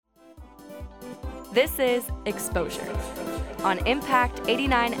This is Exposure on Impact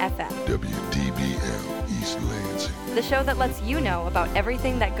 89 FM. WDBL East Lansing. The show that lets you know about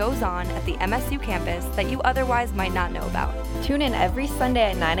everything that goes on at the MSU campus that you otherwise might not know about. Tune in every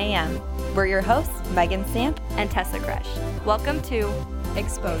Sunday at 9 a.m. We're your hosts, Megan Samp and Tessa Kresh. Welcome to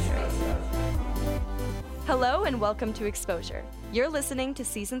Exposure. Hello and welcome to Exposure. You're listening to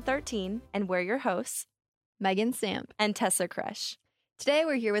Season 13, and we're your hosts, Megan Samp and Tessa Kresh. Today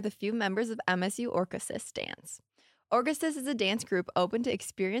we're here with a few members of MSU Orchesis Dance. Orchesis is a dance group open to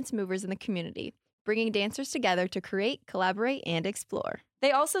experienced movers in the community, bringing dancers together to create, collaborate, and explore.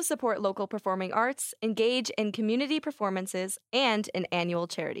 They also support local performing arts, engage in community performances, and an annual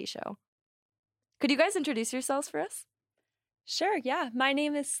charity show. Could you guys introduce yourselves for us? Sure, yeah. My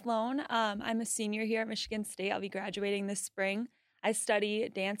name is Sloan. I'm a senior here at Michigan State. I'll be graduating this spring. I study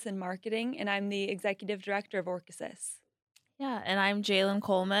dance and marketing, and I'm the executive director of Orchesis. Yeah, and I'm Jalen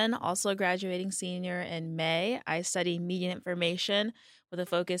Coleman, also a graduating senior in May. I study media information with a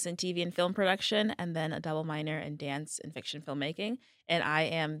focus in TV and film production, and then a double minor in dance and fiction filmmaking. And I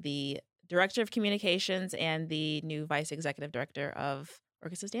am the director of communications and the new vice executive director of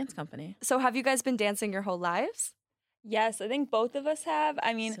Orchesis Dance Company. So have you guys been dancing your whole lives? Yes, I think both of us have.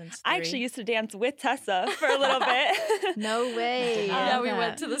 I mean, Since I actually used to dance with Tessa for a little bit. No way. Yeah, we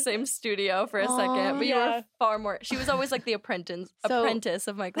went to the same studio for a second, but you were far more. She was always like the apprentice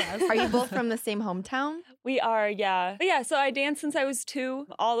of my class. Are you both from the same hometown? We are, yeah. But yeah, so I danced since I was 2,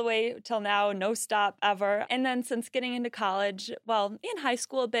 all the way till now, no stop ever. And then since getting into college, well, in high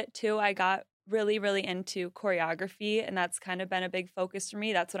school a bit too, I got really into choreography, and that's kind of been a big focus for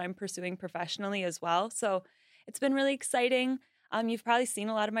me. That's what I'm pursuing professionally as well. So it's been really exciting. You've probably seen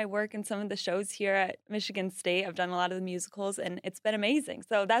a lot of my work in some of the shows here at Michigan State. I've done a lot of the musicals, and it's been amazing.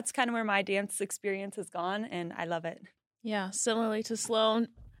 So that's kind of where my dance experience has gone, and I love it. Yeah, similarly to Sloan,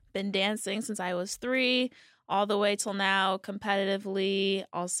 been dancing since I was 3, all the way till now, competitively.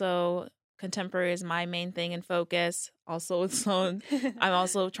 Also, contemporary is my main thing and focus. Also with Sloan, I'm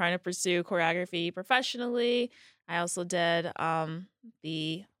also trying to pursue choreography professionally. I also did a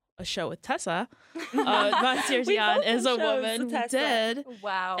show with Tessa. Von Sirjian is a woman who did.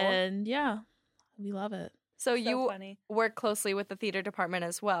 Wow. And yeah, we love it. So you funny. work closely with the theater department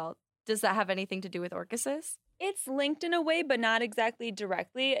as well. Does that have anything to do with Orchesis? It's linked in a way, but not exactly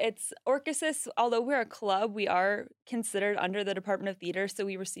directly. It's Orchesis, although we're a club, we are considered under the Department of Theater, so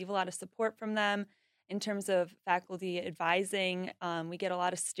we receive a lot of support from them in terms of faculty advising. We get a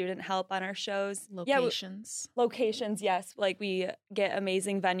lot of student help on our shows. Locations. Locations, yes. Like we get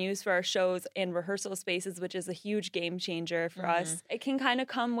amazing venues for our shows and rehearsal spaces, which is a huge game changer for us. It can kind of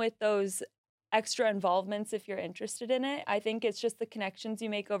come with those extra involvements if you're interested in it. I think it's just the connections you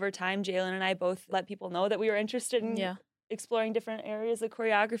make over time. Jalen and I both let people know that we were interested in exploring different areas of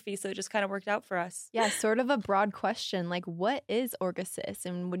choreography, so it just kind of worked out for us. Yeah, sort of a broad question. Like, what is Orchesis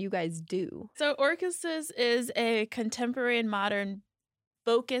and what do you guys do? So Orchesis is a contemporary and modern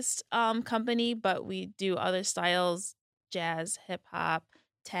focused company, but we do other styles, jazz, hip-hop,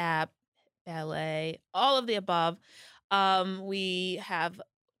 tap, ballet, all of the above. We have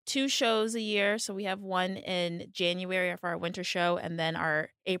 2 shows a year. So we have one in January for our winter show, and then our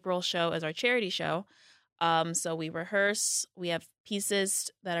April show is our charity show. So we rehearse, we have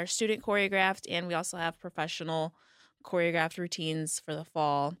pieces that are student choreographed, and we also have professional choreographed routines for the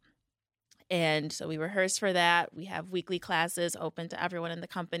fall. And so we rehearse for that. We have weekly classes open to everyone in the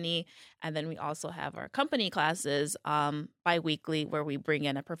company. And then we also have our company classes bi-weekly where we bring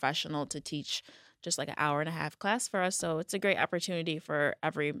in a professional to teach just like an hour-and-a-half class for us. So it's a great opportunity for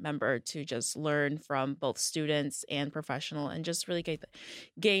every member to just learn from both students and professional and just really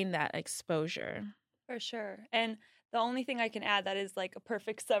gain that exposure. For sure. And the only thing I can add that is like a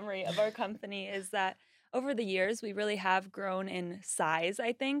perfect summary of our company is that over the years, we really have grown in size,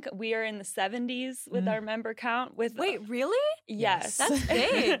 I think. We are in the 70s with our member count. Wait, really? Yes. That's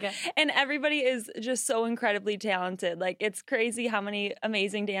big. And everybody is just so incredibly talented. Like, it's crazy how many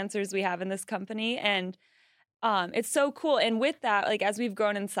amazing dancers we have in this company. And it's so cool. And with that, like, as we've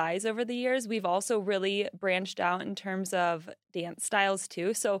grown in size over the years, we've also really branched out in terms of dance styles,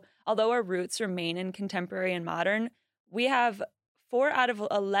 too. So although our roots remain in contemporary and modern, we have 4 out of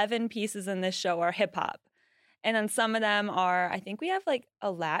 11 pieces in this show are hip hop. And then some of them are, I think we have like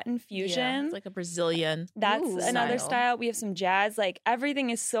a Latin fusion. Yeah, it's like a Brazilian. That's another style. We have some jazz. Like everything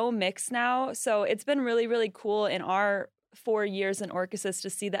is so mixed now. So it's been really cool in our 4 years in Orchesis to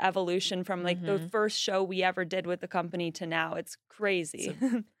see the evolution from like the first show we ever did with the company to now. It's crazy.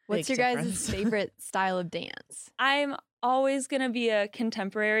 What's your guys' favorite style of dance? I'm always going to be a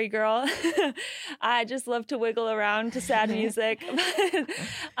contemporary girl. I just love to wiggle around to sad music.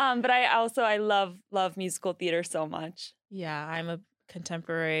 But I love musical theater so much. Yeah, I'm a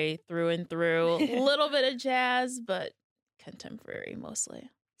contemporary through and through. A little bit of jazz, but contemporary mostly.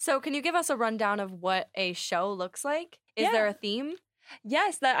 So can you give us a rundown of what a show looks like? Is there a theme?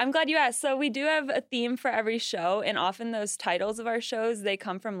 Yes, I'm glad you asked. So we do have a theme for every show, and often those titles of our shows, they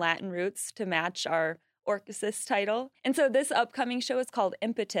come from Latin roots to match our Orchesis title. And so this upcoming show is called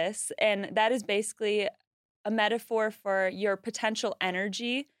Impetus, and that is basically a metaphor for your potential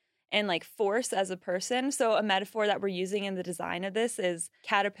energy and like force as a person. So a metaphor that we're using in the design of this is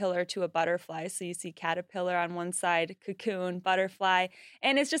caterpillar to a butterfly. So you see caterpillar on one side, cocoon, butterfly,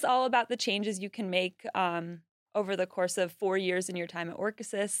 and it's just all about the changes you can make over the course of 4 years in your time at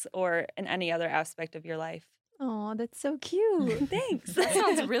Orchesis or in any other aspect of your life. Oh, that's so cute. Thanks. That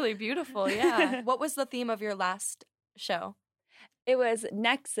sounds really beautiful. Yeah. What was the theme of your last show? It was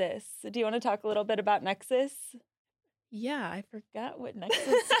Nexus. Do you want to talk a little bit about Nexus? Yeah, I forgot what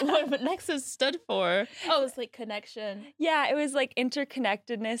Nexus stood for. Oh, it's like connection. Yeah, it was like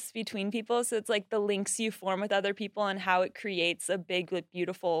interconnectedness between people. So it's like the links you form with other people and how it creates a big, like,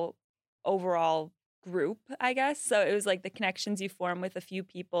 beautiful overall group, I guess. So it was like the connections you form with a few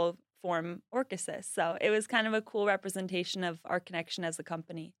people form Orchesis. So it was kind of a cool representation of our connection as a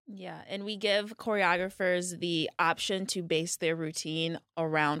company. Yeah, and we give choreographers the option to base their routine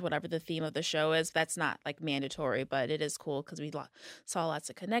around whatever the theme of the show is. That's not like mandatory, but it is cool because we saw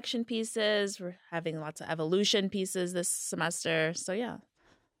lots of connection pieces. We're having lots of evolution pieces this semester. So yeah.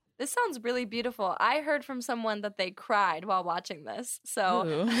 This sounds really beautiful. I heard from someone that they cried while watching this. So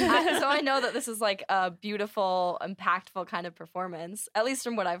Ooh. so I know that this is like a beautiful, impactful kind of performance, at least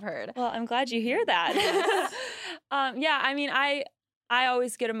from what I've heard. Well, I'm glad you hear that. Yeah, I mean, I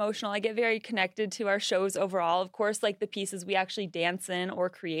always get emotional. I get very connected to our shows overall. Of course, like the pieces we actually dance in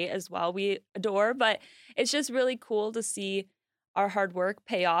or create as well, we adore. But it's just really cool to see our hard work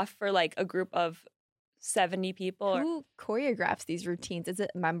pay off for like a group of 70 people. Who choreographs these routines? Is it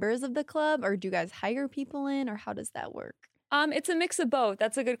members of the club, or do you guys hire people in, or how does that work? It's a mix of both.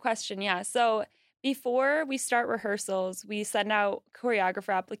 That's a good question. Yeah. So before we start rehearsals, we send out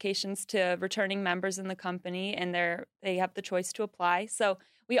choreographer applications to returning members in the company, and they have the choice to apply. So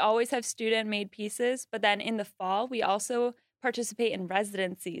we always have student-made pieces, but then in the fall, we also participate in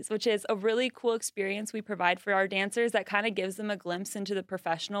residencies, which is a really cool experience we provide for our dancers that kind of gives them a glimpse into the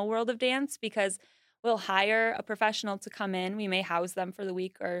professional world of dance, because we'll hire a professional to come in. We may house them for the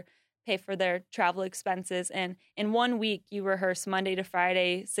week or pay for their travel expenses. And in 1 week, you rehearse Monday to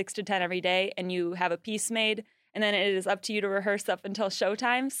Friday, 6 to 10 every day, and you have a piece made. And then it is up to you to rehearse up until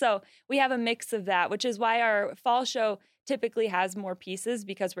showtime. So we have a mix of that, which is why our fall show typically has more pieces,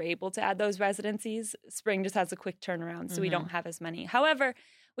 because we're able to add those residencies. Spring just has a quick turnaround, so we don't have as many. However,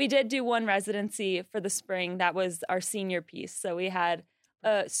 we did do one residency for the spring. That was our senior piece. So we had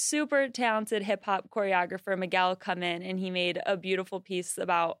a super talented hip hop choreographer, Miguel, come in, and he made a beautiful piece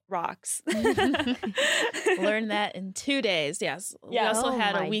about rocks. Learned that in 2 days. Yes. Yeah. We also Oh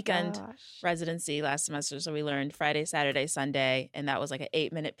had a my weekend gosh. residency last semester. So we learned Friday, Saturday, Sunday, and that was like an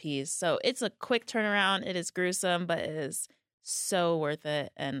 8-minute piece. So it's a quick turnaround. It is gruesome, but it is so worth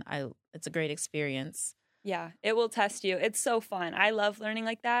it. And it's a great experience. Yeah, it will test you. It's so fun. I love learning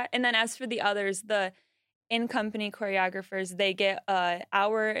like that. And then as for the others, the in-company choreographers, they get an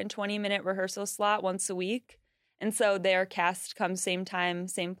hour and 20-minute rehearsal slot once a week. And so their cast comes same time,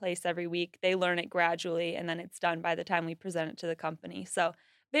 same place every week. They learn it gradually, and then it's done by the time we present it to the company. So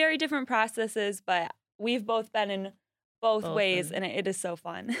very different processes, but we've both been in both ways, and it is so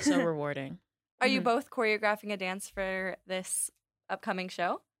fun. So rewarding. Are you both choreographing a dance for this upcoming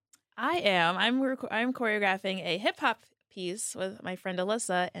show? I am. I'm choreographing a hip hop piece with my friend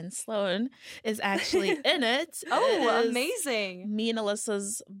Alyssa, and Sloan is actually in it. Oh, It is amazing. Me and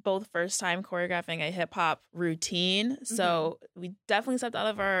Alyssa's both first time choreographing a hip hop routine. So we definitely stepped out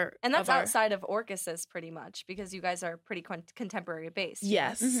of our. And that's of our- outside of Orchesis pretty much, because you guys are pretty contemporary based.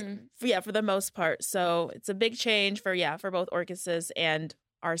 Yes. For the most part. So it's a big change for both Orchesis and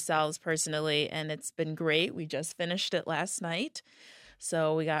ourselves personally. And it's been great. We just finished it last night.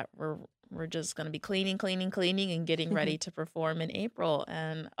 So we're just going to be cleaning and getting ready to perform in April.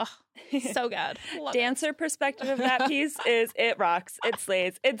 And so good. Love Dancer perspective of that piece is it rocks. It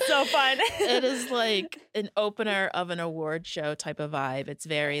slays. It's so fun. It is like an opener of an award show type of vibe. It's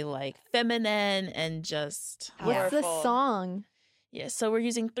very like feminine and just What's the Powerful. song? Yeah, so we're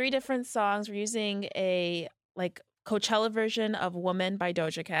using 3 different songs. We're using a like Coachella version of Woman by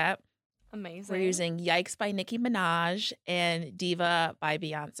Doja Cat. Amazing. We're using Yikes by Nicki Minaj and Diva by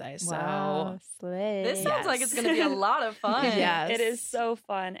Beyonce. So Wow, slay. This sounds like it's going to be a lot of fun. Yes. It is so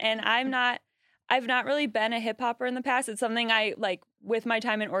fun. And I've not really been a hip hopper in the past. It's something I like with my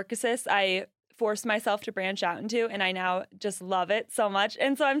time in Orchesis, I forced myself to branch out into, and I now just love it so much.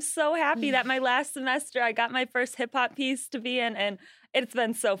 And so I'm so happy that my last semester I got my first hip hop piece to be in, and it's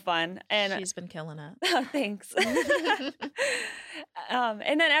been so fun. And she's been killing it. Oh, thanks.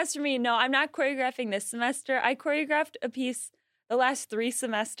 And then as for me, no, I'm not choreographing this semester. I choreographed a piece the last 3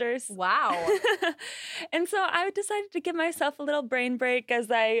 semesters. Wow. And so I decided to give myself a little brain break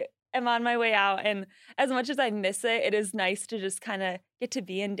as I am on my way out. And as much as I miss it, it is nice to just kind of get to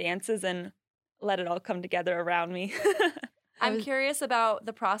be in dances and let it all come together around me. I'm curious about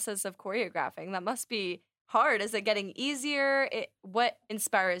the process of choreographing. That must be hard. Is it getting easier? What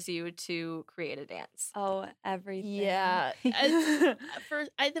inspires you to create a dance? Oh, everything. Yeah.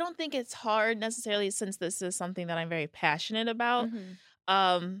 I don't think it's hard necessarily, since this is something that I'm very passionate about.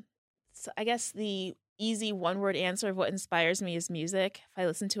 Mm-hmm. So I guess the easy one-word answer of what inspires me is music. If I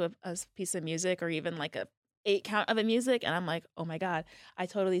listen to a piece of music, or even like a 8 count of a music, and I'm like, oh my God, I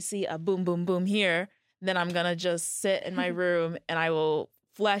totally see a boom, boom, boom here, then I'm going to just sit in my room and I will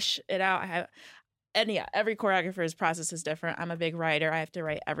flesh it out. Every choreographer's process is different. I'm a big writer. I have to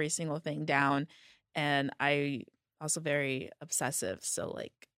write every single thing down. And I also very obsessive. So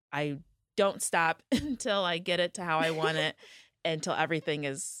like I don't stop until I get it to how I want it, until everything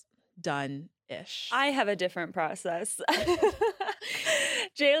is done-ish. I have a different process.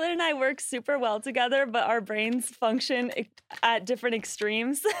 Jalen and I work super well together, but our brains function at different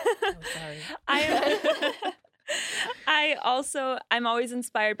extremes. Oh, sorry. I'm always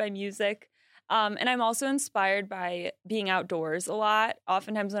inspired by music. And I'm also inspired by being outdoors a lot.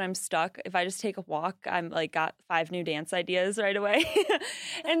 Oftentimes when I'm stuck, if I just take a walk, I'm like got 5 new dance ideas right away.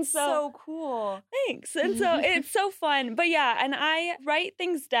 And so cool. Thanks. And so it's so fun. But yeah, and I write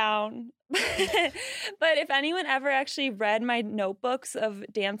things down. But if anyone ever actually read my notebooks of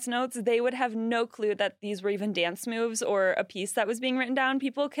dance notes, they would have no clue that these were even dance moves or a piece that was being written down.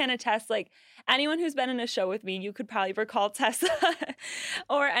 People can attest, like anyone who's been in a show with me, you could probably recall Tessa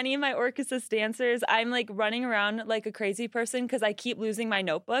or any of my Orchesis dancers. I'm like running around like a crazy person because I keep losing my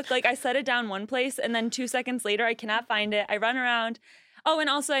notebook. Like I set it down one place and then 2 seconds later, I cannot find it. I run around. Oh, and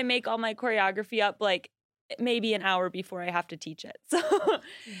also I make all my choreography up like maybe an hour before I have to teach it. So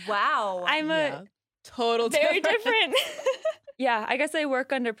wow. I'm a total very different. Yeah, I guess I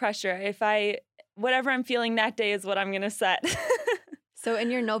work under pressure. Whatever I'm feeling that day is what I'm going to set. So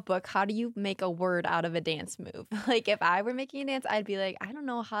in your notebook, how do you make a word out of a dance move? Like if I were making a dance, I'd be like, I don't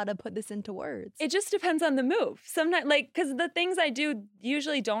know how to put this into words. It just depends on the move. Sometimes, like, because the things I do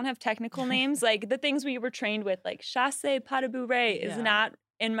usually don't have technical names. Like the things we were trained with, like chasse pas de bourrée is not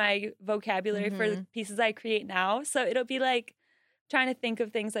in my vocabulary for the pieces I create now. So it'll be like trying to think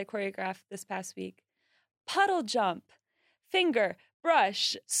of things I choreographed this past week. Puddle jump, finger,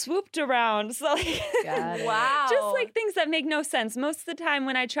 brush, swooped around. So like, wow. Just like things that make no sense. Most of the time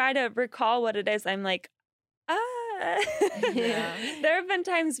when I try to recall what it is, I'm like, Yeah. There have been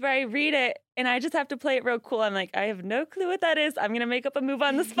times where I read it and I just have to play it real cool. I'm like, I have no clue what that is. I'm going to make up a move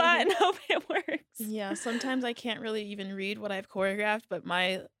on the spot and hope it works. Yeah, sometimes I can't really even read what I've choreographed, but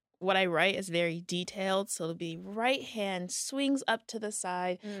what I write is very detailed. So it'll be right hand swings up to the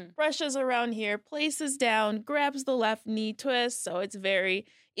side, brushes around here, places down, grabs the left knee twist. So it's very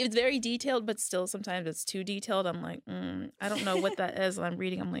detailed, but still sometimes it's too detailed. I'm like, I don't know what that is. And I'm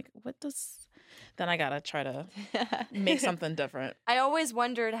reading, I'm like, what does... Then I gotta try to make something different. I always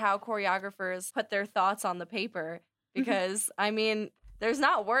wondered how choreographers put their thoughts on the paper because, I mean, there's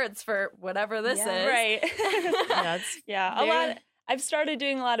not words for whatever this is. Right. Yeah, a lot. I've started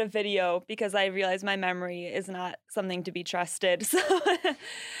doing a lot of video because I realize my memory is not something to be trusted. So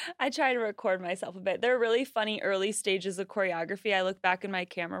I try to record myself a bit. There are really funny early stages of choreography. I look back in my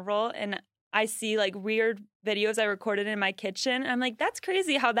camera roll and I see like weird videos I recorded in my kitchen. And I'm like, that's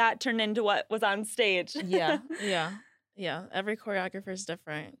crazy how that turned into what was on stage. Yeah. Every choreographer is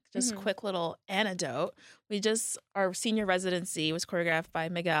different. Just quick little anecdote. Our senior residency was choreographed by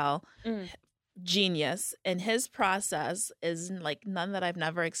Miguel. Genius. And his process is like none that I've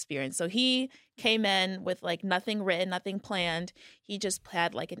never experienced. So he came in with like nothing written, nothing planned. He just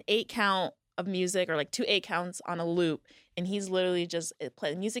had like an 8 count of music or like 2 8 counts on a loop. And he's literally just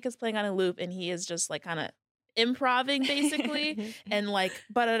music is playing on a loop and he is just like kind of improving basically and like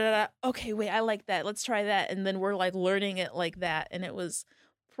okay, wait, I like that, let's try that. And then we're like learning it like that. And it was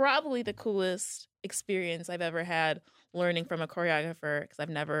probably the coolest experience I've ever had learning from a choreographer because I've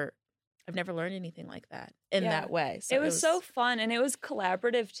never I've never learned anything like that in Yeah. that way. So it was so fun, and it was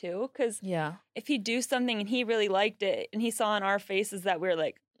collaborative too, because yeah, if he'd do something and he really liked it and he saw in our faces that we were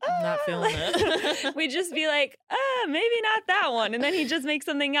like, not feeling it. we'd just be like, maybe not that one. And then he'd just make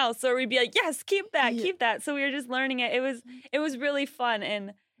something else. Or we'd be like, yes, keep that, keep that. So we were just learning it. It was really fun.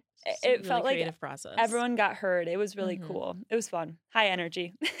 And it felt like process. Everyone got heard. It was really cool. It was fun. High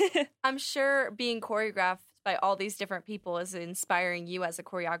energy. I'm sure being choreographed by all these different people is inspiring you as a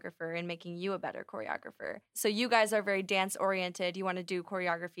choreographer and making you a better choreographer. So you guys are very dance oriented. You want to do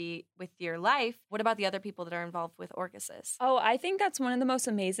choreography with your life. What about the other people that are involved with Orchesis? Oh, I think that's one of the most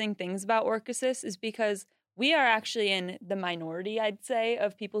amazing things about Orchesis is because we are actually in the minority, I'd say,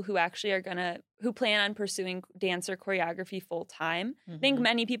 of people who actually who plan on pursuing dance or choreography full time. I think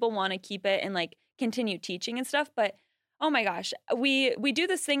many people want to keep it and like continue teaching and stuff, but oh my gosh, we do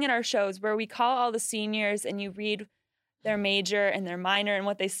this thing in our shows where we call all the seniors and you read their major and their minor and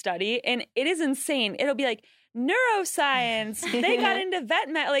what they study, and it is insane. It'll be like neuroscience. They got into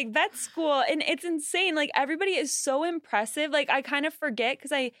vet school, and it's insane. Like everybody is so impressive. Like I kind of forget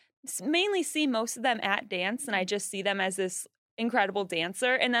because I mainly see most of them at dance, and I just see them as this incredible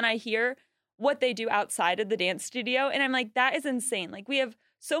dancer, and then I hear what they do outside of the dance studio, and I'm like, that is insane. Like we have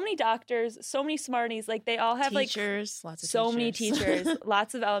so many doctors, so many smarties. Like they all have teachers, like lots of so many teachers,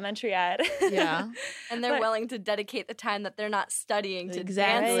 lots of elementary ed. Yeah, and they're willing to dedicate the time that they're not studying to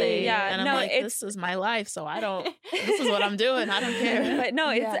exactly. dancing. Yeah, and I'm like, this is my life, so I don't. This is what I'm doing. I don't care. But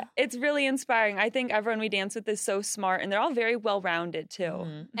no, it's really inspiring. I think everyone we dance with is so smart, and they're all very well rounded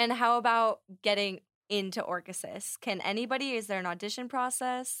too. And how about getting into Orchesis? Is there an audition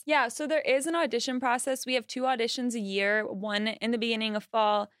process? Yeah, so there is an audition process. We have 2 auditions a year, one in the beginning of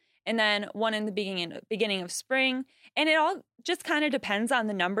fall and then one in the beginning of spring. And it all just kind of depends on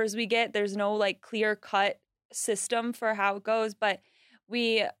the numbers we get. There's no like clear cut system for how it goes, but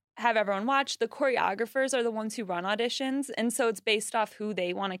we have everyone watch. The choreographers are the ones who run auditions, and so it's based off who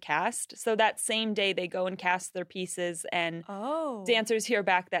they want to cast. So that same day they go and cast their pieces, and dancers hear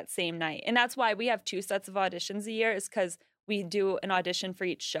back that same night. And that's why we have 2 sets of auditions a year, is because we do an audition for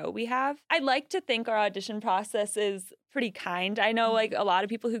each show we have. I like to think our audition process is pretty kind. I know like a lot of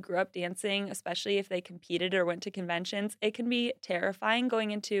people who grew up dancing, especially if they competed or went to conventions, it can be terrifying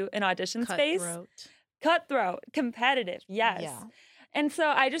going into an audition space. Cutthroat, competitive, yes. Yeah. And so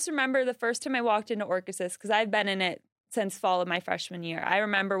I just remember the first time I walked into Orchesis, because I've been in it since fall of my freshman year. I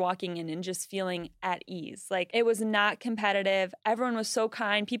remember walking in and just feeling at ease. Like it was not competitive. Everyone was so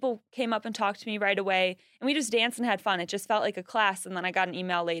kind. People came up and talked to me right away, and we just danced and had fun. It just felt like a class. And then I got an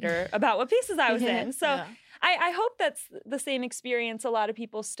email later about what pieces I was in. So I hope that's the same experience a lot of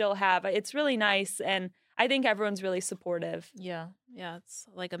people still have. It's really nice, and I think everyone's really supportive. Yeah. It's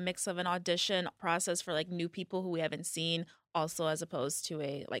like a mix of an audition process for like new people who we haven't seen, also as opposed to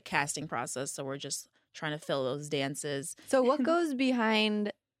a like casting process. So we're just trying to fill those dances. So what goes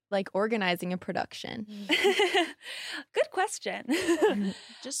behind organizing a production? Good question.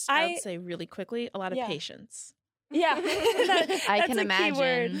 I would say really quickly, a lot of patience. Yeah, I can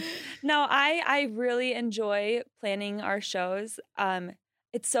imagine. No, I really enjoy planning our shows.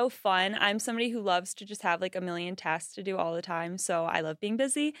 It's so fun. I'm somebody who loves to just have like a million tasks to do all the time. So I love being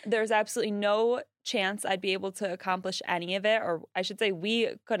busy. There's absolutely no chance I'd be able to accomplish any of it, or I should say we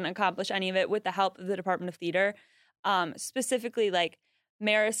couldn't accomplish any of it with the help of the Department of Theater. Specifically like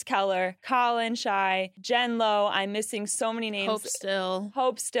Maris Keller, Colin Shai, Jen Lowe. I'm missing so many names. Hope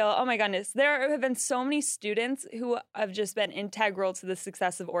Still. Oh my goodness. There have been so many students who have just been integral to the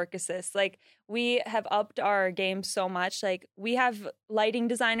success of Orchesis. Like we have upped our game so much. Like we have lighting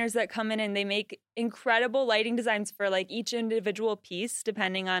designers that come in and they make incredible lighting designs for like each individual piece,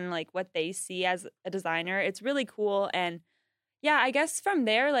 depending on like what they see as a designer. It's really cool. And yeah, I guess from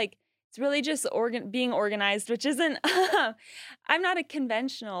there, like, it's really just being organized, which isn't, I'm not a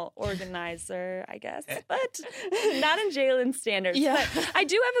conventional organizer, I guess, but not in Jalen's standards. Yeah. But I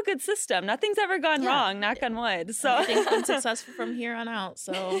do have a good system. Nothing's ever gone wrong, knock on wood. So everything's been successful from here on out.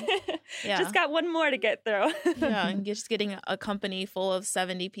 So yeah. Just got one more to get through. Yeah, and just getting a company full of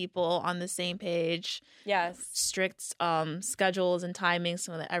 70 people on the same page. Yes. Strict schedules and timings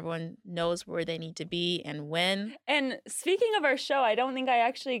so that everyone knows where they need to be and when. And speaking of our show, I don't think I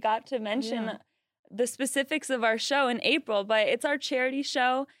actually got to mention the specifics of our show in April, but it's our charity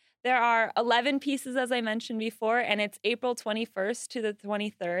show. There are 11 pieces, as I mentioned before, and it's April 21st to the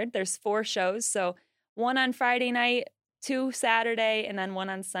 23rd. There's 4 shows, so 1 on Friday night, 2 Saturday, and then 1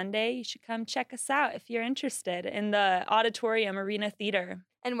 on Sunday. You should come check us out if you're interested in the Auditorium Arena Theater.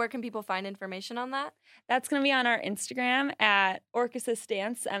 And where can people find information on that? That's going to be on our Instagram at Orchesis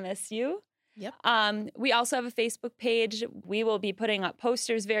Dance MSU. Yep. We also have a Facebook page. We will be putting up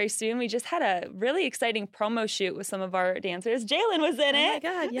posters very soon. We just had a really exciting promo shoot with some of our dancers. Jalen was in it. Oh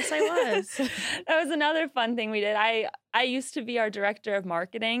my God, yes, I was. That was another fun thing we did. I used to be our director of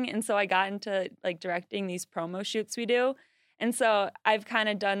marketing, and so I got into like directing these promo shoots we do. And so I've kind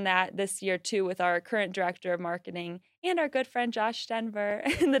of done that this year too with our current director of marketing and our good friend Josh Denver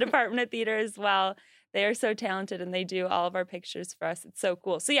in the Department of Theater as well. They are so talented and they do all of our pictures for us. It's so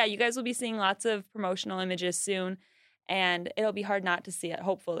cool. So yeah, you guys will be seeing lots of promotional images soon, and it'll be hard not to see it,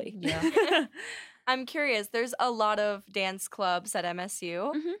 hopefully. Yeah. I'm curious, there's a lot of dance clubs at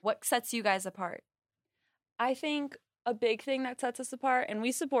MSU. Mhm. What sets you guys apart? I think a big thing that sets us apart, and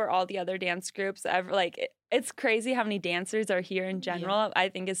we support all the other dance groups. It's crazy how many dancers are here in general. I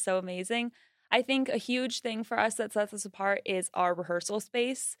think is so amazing. I think a huge thing for us that sets us apart is our rehearsal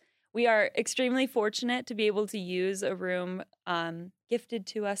space. We are extremely fortunate to be able to use a room gifted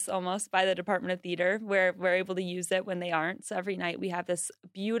to us almost by the Department of Theater where we're able to use it when they aren't. So every night we have this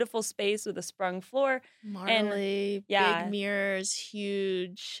beautiful space with a sprung floor. Marley, yeah. big mirrors,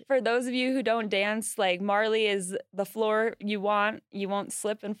 huge. For those of you who don't dance, like Marley is the floor you want. You won't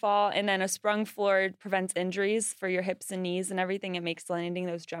slip and fall. And then a sprung floor prevents injuries for your hips and knees and everything. It makes landing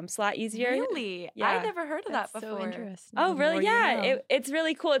those jumps a lot easier. Really? Yeah. I've never heard of That's that before. so interesting. Oh, The really? more you Yeah. know. It's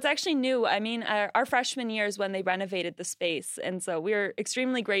really cool. It's actually new. I mean, our freshman year is when they renovated the space. And so we're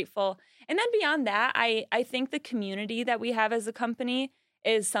extremely grateful. And then beyond that, I think the community that we have as a company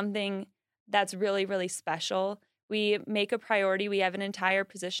is something that's really, really special. We make a priority. We have an entire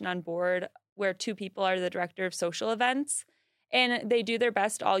position on board where 2 people are the director of social events. And they do their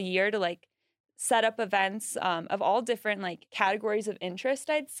best all year to like set up events of all different like categories of interest,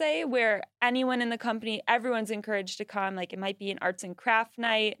 I'd say, where anyone in the company, everyone's encouraged to come. Like it might be an arts and craft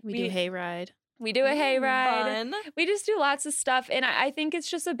night. We do hayride. We do a hayride. Fun. We just do lots of stuff. And I think it's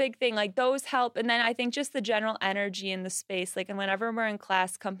just a big thing. Like those help. And then I think just the general energy in the space. Like, and whenever we're in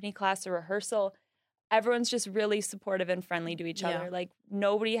class, company class or rehearsal, everyone's just really supportive and friendly to each Yeah. other. Like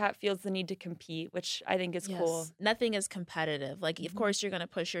nobody feels the need to compete, which I think is cool. Nothing is competitive. Like, of course, you're going to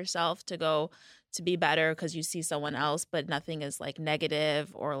push yourself to go to be better because you see someone else, but nothing is like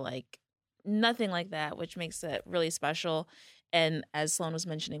negative or like nothing like that, which makes it really special. And as Sloan was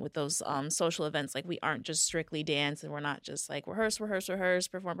mentioning with those social events, like we aren't just strictly dance and we're not just like rehearse,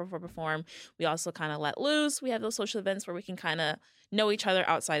 perform. We also kind of let loose. We have those social events where we can kind of know each other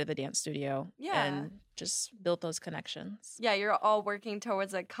outside of the dance studio and just build those connections. Yeah, you're all working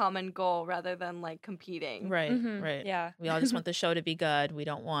towards a common goal rather than like competing. Right, Mhm. right. Yeah. We all just want the show to be good. We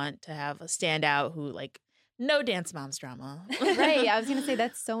don't want to have a standout who like no dance moms drama. Right. I was going to say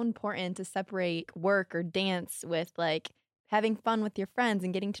that's so important to separate work or dance with like having fun with your friends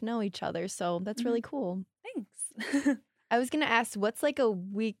and getting to know each other. So that's really cool. Thanks. I was going to ask, what's like a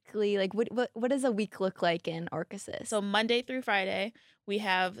weekly, like what does a week look like in Orchesis? So Monday through Friday, we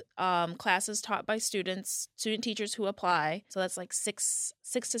have classes taught by student teachers who apply. So that's like 6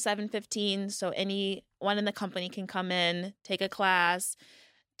 to 7:15. So anyone in the company can come in, take a class,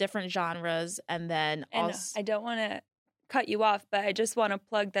 different genres, and then And also I don't want to cut you off, but I just want to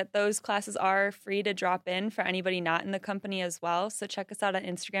plug that those classes are free to drop in for anybody not in the company as well. So check us out on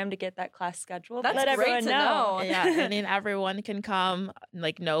Instagram to get that class scheduled. That's Let great everyone to know. know. yeah, I mean, everyone can come,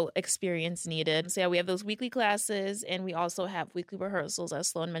 like no experience needed. So yeah, we have those weekly classes and we also have weekly rehearsals, as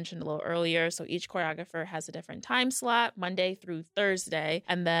Sloan mentioned a little earlier. So each choreographer has a different time slot, Monday through Thursday.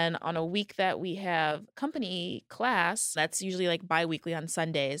 And then on a week that we have company class, that's usually like bi-weekly on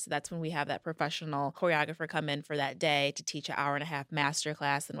Sundays. That's when we have that professional choreographer come in for that day to teach an hour-and-a-half master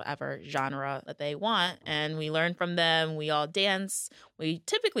class in whatever genre that they want. And we learn from them. We all dance. We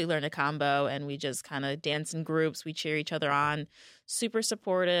typically learn a combo and we just kind of dance in groups. We cheer each other on. Super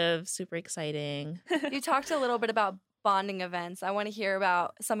supportive, super exciting. You talked a little bit about bonding events. I want to hear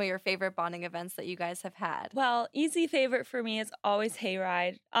about some of your favorite bonding events that you guys have had. Well, easy favorite for me is always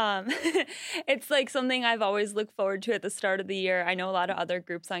hayride. It's like something I've always looked forward to at the start of the year. I know a lot of other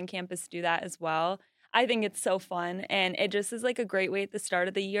groups on campus do that as well. I think it's so fun, and it just is like a great way at the start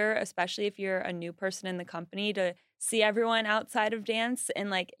of the year, especially if you're a new person in the company, to see everyone outside of dance and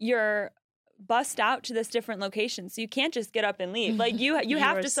like you're bussed out to this different location. So you can't just get up and leave. Like you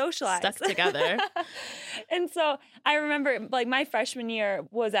have were to socialize. stuck together. And so I remember like my freshman year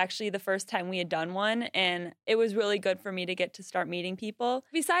was actually the first time we had done one, and it was really good for me to get to start meeting people.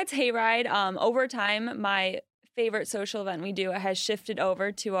 Besides hayride, over time, my favorite social event we do has shifted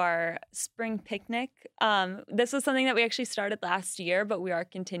over to our spring picnic. This was something that we actually started last year, but we are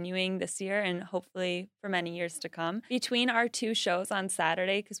continuing this year and hopefully for many years to come. Between our 2 shows on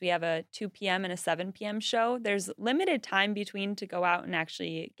Saturday, because we have a 2 p.m. and a 7 p.m. show, there's limited time between to go out and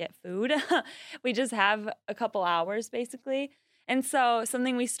actually get food. We just have a couple hours basically. And so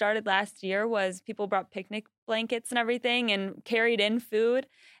something we started last year was people brought picnic blankets and everything and carried in food.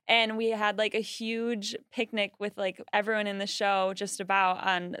 And we had like a huge picnic with like everyone in the show just about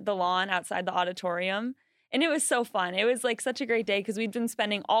on the lawn outside the auditorium. And it was so fun. It was like such a great day because we'd been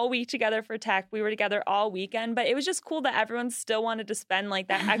spending all week together for tech. We were together all weekend, but it was just cool that everyone still wanted to spend like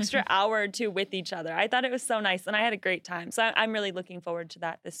that extra hour or two with each other. I thought it was so nice and I had a great time. So I'm really looking forward to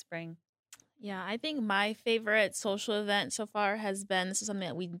that this spring. Yeah, I think my favorite social event so far has been, this is something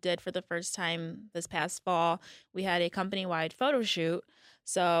that we did for the first time this past fall. We had a company-wide photo shoot.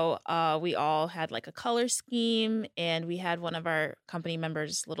 So we all had like a color scheme, and we had one of our company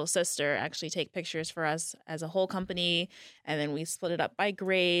members' little sister actually take pictures for us as a whole company. And then we split it up by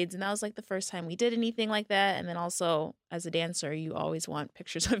grades. And that was like the first time we did anything like that. And then also as a dancer, you always want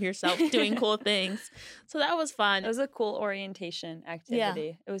pictures of yourself doing cool things. So that was fun. It was a cool orientation activity.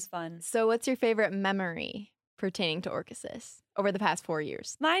 Yeah. It was fun. So what's your favorite memory pertaining to Orchesis over the past 4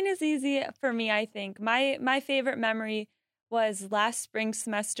 years? Mine is easy for me, I think. My favorite memory was last spring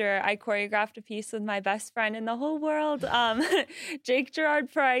semester. I choreographed a piece with my best friend in the whole world, Jake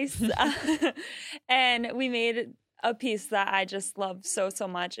Gerard Price. And we made a piece that I just loved so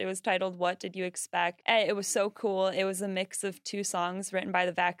much. It was titled, What Did You Expect? And it was so cool. It was a mix of 2 songs written by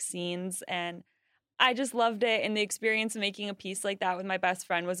the Vaccines. And I just loved it. And the experience of making a piece like that with my best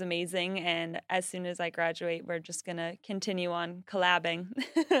friend was amazing. And as soon as I graduate, we're just going to continue on collabing.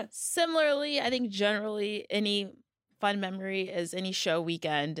 Similarly, I think generally any fun memory is any show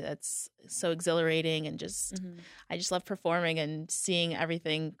weekend. It's so exhilarating and just I just love performing and seeing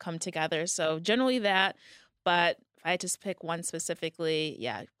everything come together. So generally that, but if I had to pick one specifically,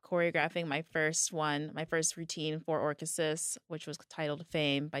 choreographing my first routine for Orchesis, which was titled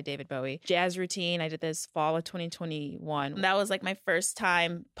Fame by David Bowie. Jazz routine, I did this fall of 2021. That was like my first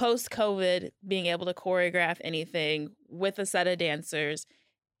time post-COVID being able to choreograph anything with a set of dancers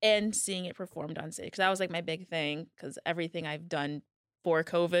and seeing it performed on stage. Because that was like my big thing, because everything I've done for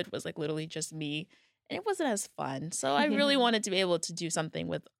COVID was like literally just me. And it wasn't as fun. So I really wanted to be able to do something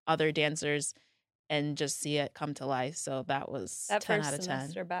with other dancers and just see it come to life. So that was that 10 first out of 10.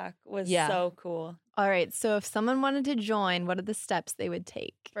 semester back was so cool. All right. So if someone wanted to join, what are the steps they would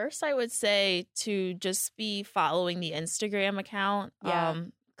take? First, I would say to just be following the Instagram account. Yeah.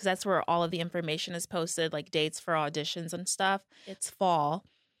 Because that's where all of the information is posted, like dates for auditions and stuff. It's fall.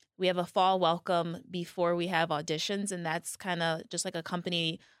 We have a fall welcome before we have auditions, and that's kind of just like a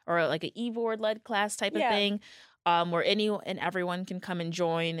company or like an e-board-led class type of thing, where anyone and everyone can come and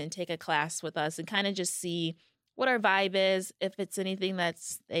join and take a class with us and kind of just see what our vibe is, if it's anything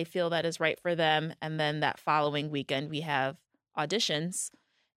that's they feel that is right for them. And then that following weekend, we have auditions,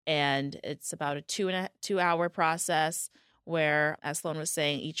 and it's about a 2-hour process where, as Sloan was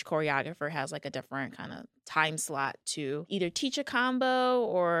saying, each choreographer has like a different kind of time slot to either teach a combo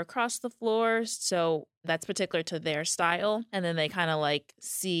or cross the floor. So that's particular to their style. And then they kind of like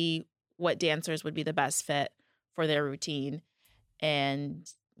see what dancers would be the best fit for their routine. And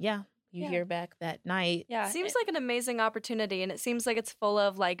you hear back that night. Yeah. Seems like an amazing opportunity. And it seems like it's full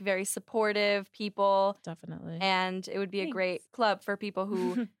of like very supportive people. Definitely. And it would be a great club for people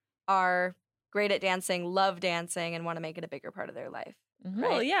who are great at dancing, love dancing, and want to make it a bigger part of their life. Mm-hmm.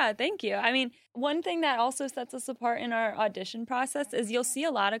 Right? Well, yeah, thank you. I mean, one thing that also sets us apart in our audition process is you'll see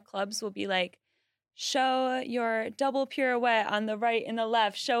a lot of clubs will be like, show your double pirouette on the right and the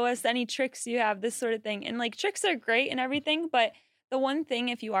left, show us any tricks you have, this sort of thing. And like tricks are great and everything, but the one thing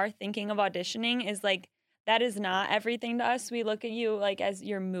if you are thinking of auditioning is like, that is not everything to us. We look at you like as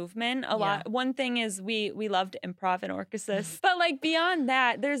your movement a lot. One thing is we loved improv and Orchesis. But like beyond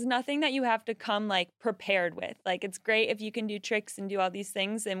that, there's nothing that you have to come like prepared with. Like it's great if you can do tricks and do all these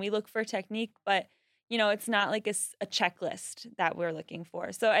things and we look for technique, but you know, it's not like a checklist that we're looking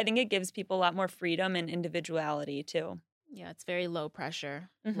for. So I think it gives people a lot more freedom and individuality too. Yeah, it's very low pressure,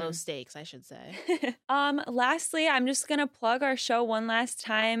 low stakes, I should say. Lastly, I'm just going to plug our show one last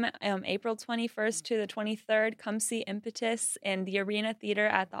time. April 21st to the 23rd, come see Impetus in the Arena Theater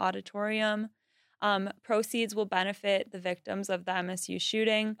at the Auditorium. Proceeds will benefit the victims of the MSU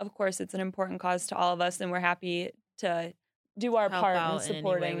shooting. Of course, it's an important cause to all of us, and we're happy to do our part in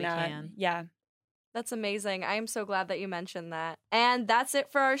supporting that. Yeah. That's amazing. I am so glad that you mentioned that. And that's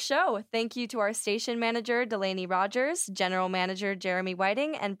it for our show. Thank you to our station manager, Delaney Rogers, general manager, Jeremy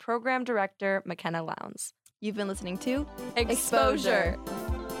Whiting, and program director, McKenna Lowndes. You've been listening to Exposure.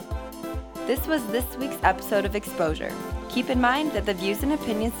 This was this week's episode of Exposure. Keep in mind that the views and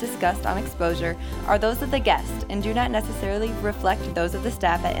opinions discussed on Exposure are those of the guest and do not necessarily reflect those of the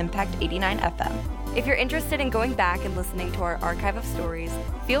staff at Impact 89 FM. If you're interested in going back and listening to our archive of stories,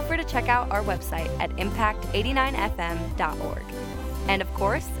 feel free to check out our website at impact89fm.org. And of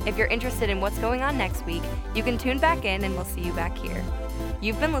course, if you're interested in what's going on next week, you can tune back in and we'll see you back here.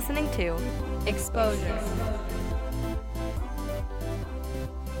 You've been listening to Exposure.